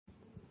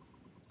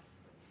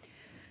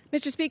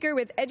Mr. Speaker,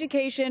 with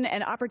education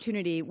and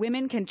opportunity,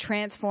 women can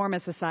transform a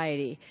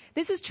society.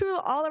 This is true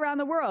all around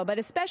the world, but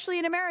especially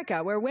in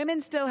America, where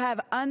women still have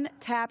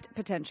untapped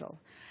potential.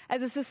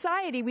 As a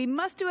society, we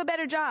must do a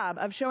better job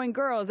of showing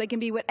girls they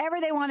can be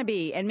whatever they want to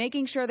be and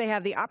making sure they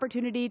have the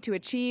opportunity to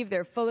achieve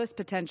their fullest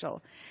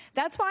potential.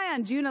 That's why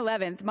on June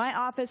 11th, my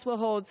office will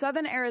hold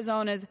Southern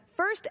Arizona's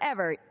first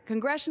ever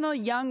Congressional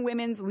Young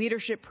Women's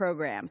Leadership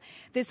Program.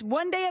 This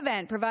one-day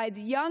event provides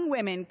young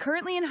women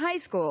currently in high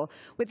school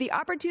with the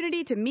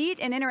opportunity to meet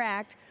and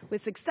interact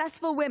with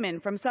successful women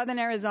from Southern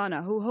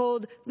Arizona who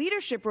hold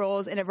leadership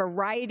roles in a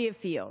variety of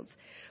fields.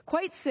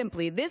 Quite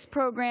simply, this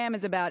program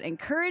is about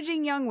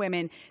encouraging young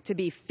women to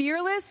be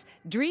fearless,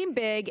 dream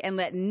big, and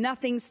let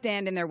nothing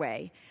stand in their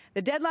way.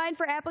 The deadline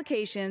for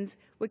applications,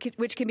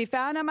 which can be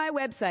found on my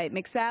website,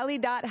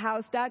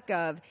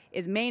 mcsally.house.gov,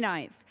 is May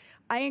 9th.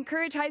 I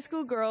encourage high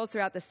school girls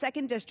throughout the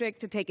 2nd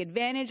District to take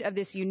advantage of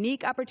this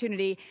unique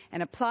opportunity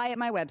and apply at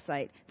my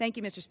website. Thank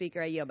you, Mr.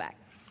 Speaker. I yield back.